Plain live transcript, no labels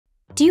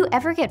Do you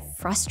ever get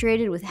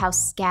frustrated with how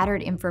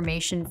scattered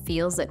information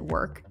feels at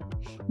work?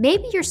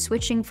 Maybe you're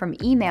switching from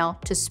email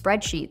to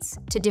spreadsheets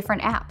to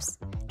different apps,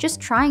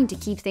 just trying to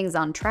keep things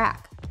on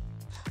track.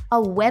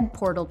 A web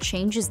portal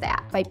changes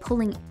that by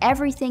pulling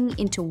everything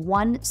into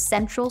one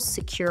central,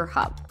 secure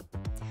hub.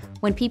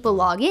 When people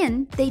log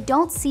in, they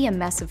don't see a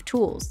mess of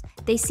tools.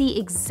 They see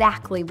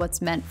exactly what's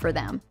meant for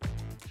them.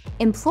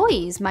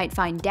 Employees might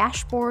find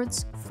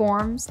dashboards,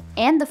 forms,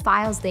 and the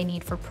files they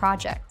need for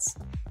projects.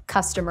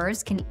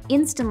 Customers can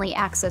instantly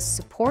access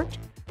support,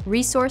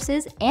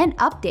 resources, and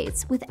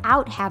updates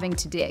without having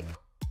to dig.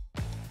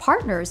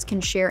 Partners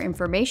can share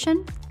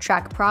information,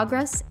 track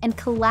progress, and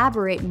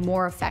collaborate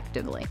more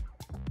effectively.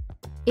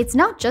 It's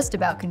not just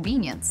about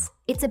convenience,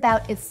 it's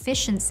about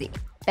efficiency,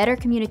 better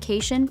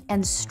communication,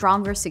 and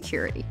stronger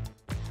security.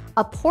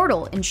 A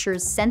portal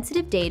ensures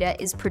sensitive data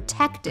is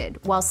protected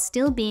while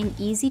still being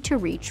easy to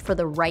reach for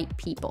the right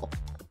people.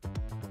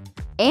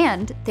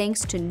 And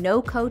thanks to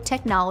no-code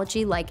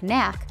technology like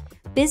Knack,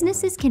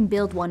 businesses can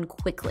build one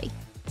quickly.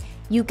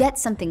 You get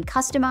something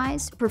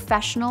customized,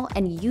 professional,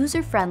 and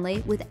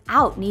user-friendly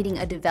without needing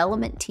a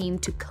development team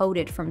to code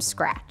it from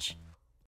scratch.